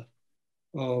brother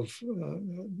of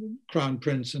Crown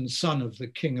Prince and son of the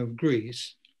King of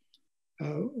Greece,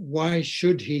 why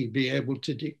should he be able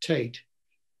to dictate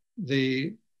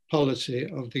the policy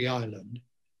of the island?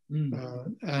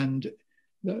 And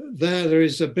there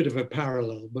is a bit of a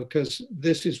parallel, because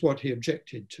this is what he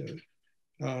objected to.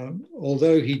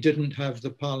 Although he didn't have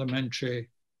the parliamentary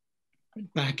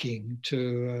backing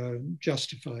to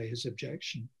justify his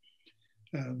objection.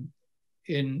 In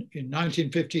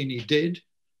 1915 he did,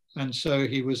 and so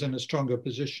he was in a stronger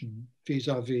position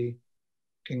vis-a-vis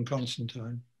King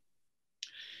Constantine.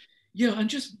 Yeah, and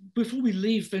just before we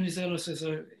leave Venizelos'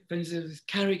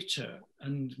 character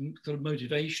and sort of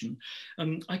motivation,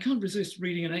 I can't resist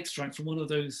reading an extract from one of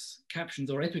those captions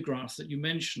or epigraphs that you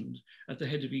mentioned at the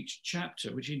head of each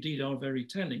chapter, which indeed are very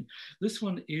telling. This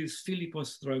one is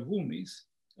Philippos Dragomis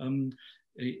in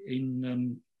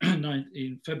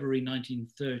February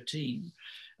 1913.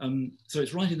 So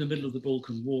it's right in the middle of the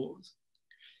Balkan Wars.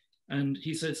 And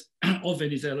he says of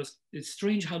Venizelos, "It's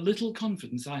strange how little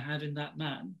confidence I have in that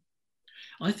man.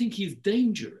 I think he is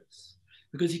dangerous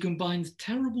because he combines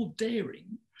terrible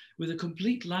daring with a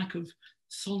complete lack of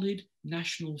solid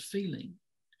national feeling."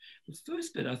 The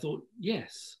first bit I thought,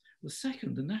 yes. The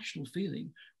second, the national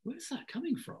feeling, where's that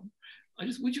coming from?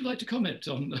 Would you like to comment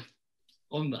on that?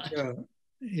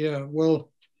 Yeah.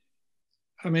 Well,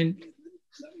 I mean,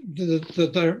 the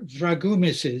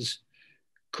Dragomises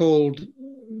called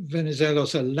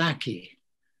Venizelos a lackey.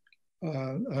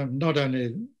 Not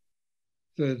only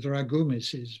the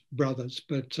Dragomises brothers,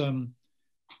 but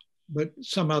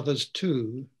some others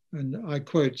too. And I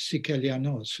quote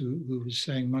Sikelianos, who was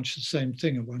saying much the same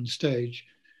thing at one stage.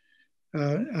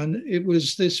 And it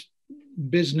was this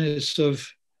business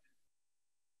of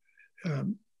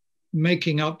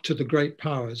making up to the great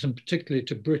powers, and particularly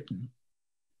to Britain,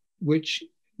 which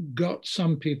got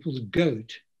some people's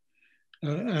goat.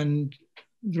 And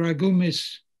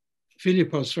Philippos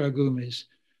Dragomis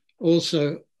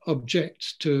also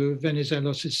objects to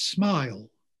Venizelos'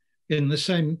 smile in the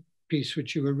same piece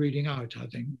which you were reading out, I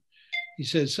think. He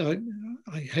says,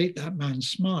 I hate that man's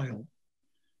smile.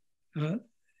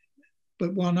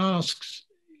 But one asks,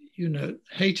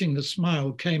 hating the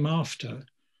smile came after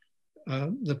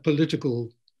the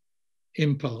political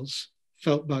impulse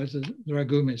felt by the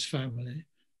Dragomis family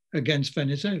against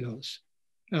Venizelos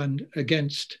and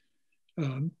against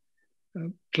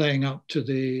playing up to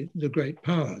the great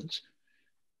powers.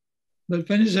 But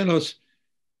Venizelos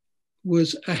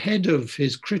was ahead of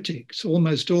his critics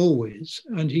almost always,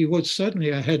 and he was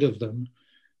certainly ahead of them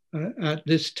at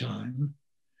this time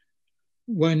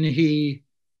when he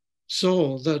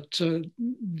saw that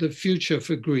the future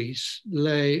for Greece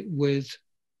lay with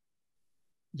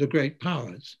the great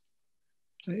powers.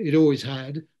 It always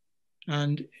had,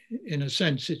 and in a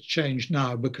sense it's changed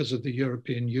now because of the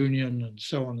European Union and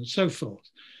so on and so forth.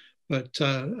 But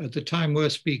at the time we're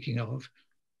speaking of,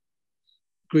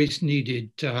 Greece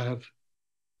needed to have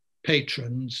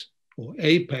patrons or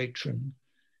a patron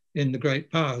in the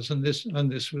great powers, and this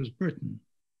was Britain.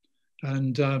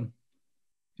 And you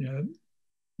know,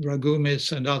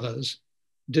 Ragumis and others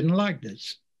didn't like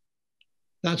this.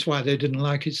 That's why they didn't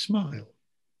like his smile.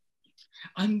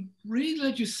 I'm really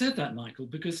glad you said that, Michael,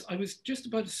 because I was just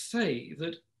about to say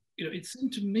that, you know, it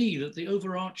seemed to me that the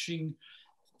overarching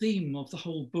theme of the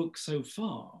whole book so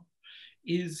far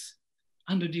is,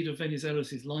 and indeed of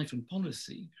Venizelos' life and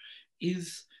policy,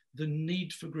 is the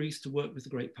need for Greece to work with the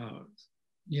great powers.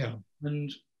 Yeah.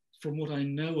 And from what I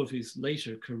know of his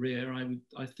later career,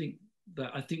 I think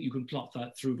you can plot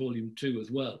that through volume 2 as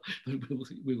well, but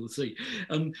we will see.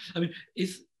 I mean,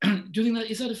 do you think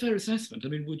is that a fair assessment? I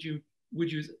mean, would you?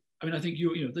 I mean, I think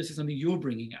this is something you're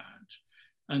bringing out,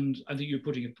 and I think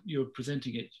you're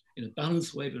presenting it in a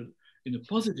balanced way, but in a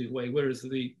positive way. Whereas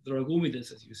the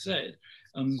Dragomides, as you said,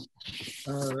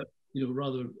 are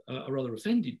rather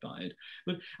offended by it.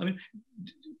 But I mean,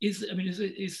 is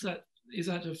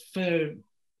that a fair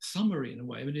summary in a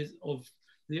way? I mean, of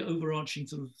the overarching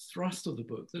sort of thrust of the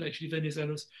book, that actually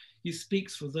Venizelos, he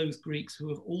speaks for those Greeks who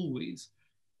have always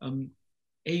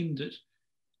aimed at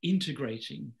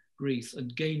integrating Greece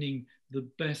and gaining the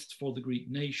best for the Greek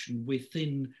nation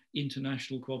within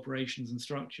international corporations and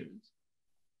structures.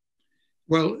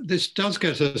 Well, this does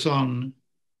get us on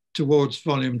towards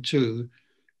volume 2.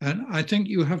 And I think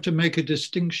you have to make a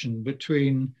distinction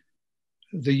between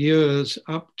the years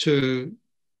up to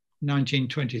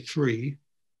 1923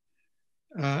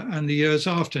 and the years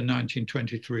after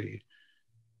 1923.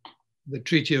 The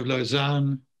Treaty of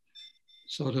Lausanne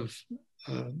sort of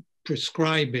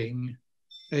prescribing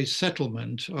a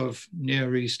settlement of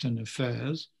Near Eastern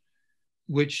affairs,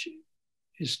 which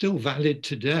is still valid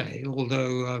today,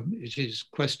 although it is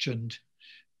questioned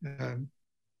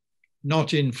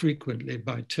not infrequently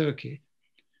by Turkey.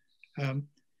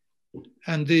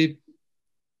 And the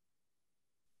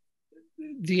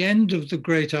end of the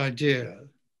great idea,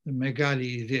 the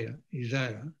Megali idea,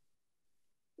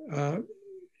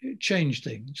 it changed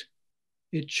things.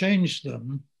 It changed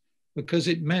them because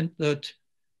it meant that,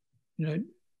 you know,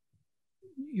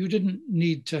 you didn't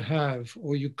need to have,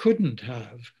 or you couldn't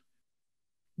have,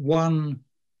 one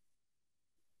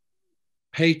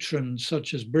patron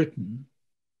such as Britain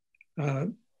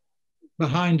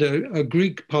behind a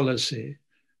Greek policy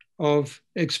of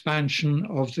expansion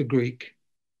of the Greek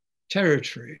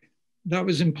territory. That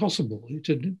was impossible.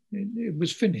 It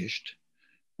was finished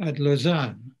at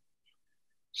Lausanne.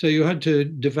 So you had to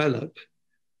develop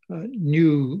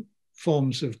new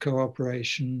forms of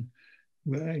cooperation.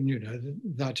 You know,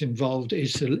 that involved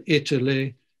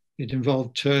Italy. It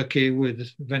involved Turkey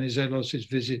with Venizelos'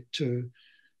 visit to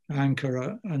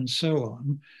Ankara and so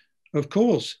on. Of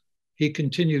course, he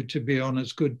continued to be on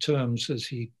as good terms as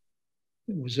he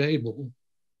was able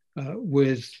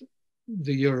with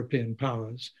the European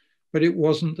powers, but it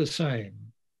wasn't the same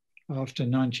after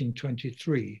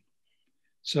 1923.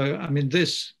 So, I mean,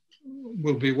 this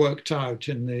will be worked out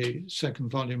in the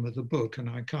second volume of the book, and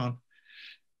I can't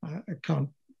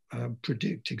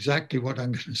predict exactly what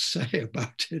I'm going to say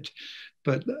about it,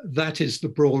 but that is the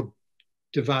broad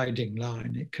dividing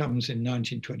line. It comes in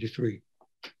 1923.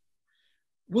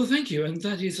 Well, thank you, and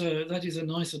that is a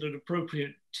nice and an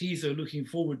appropriate teaser looking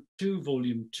forward to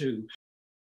volume 2.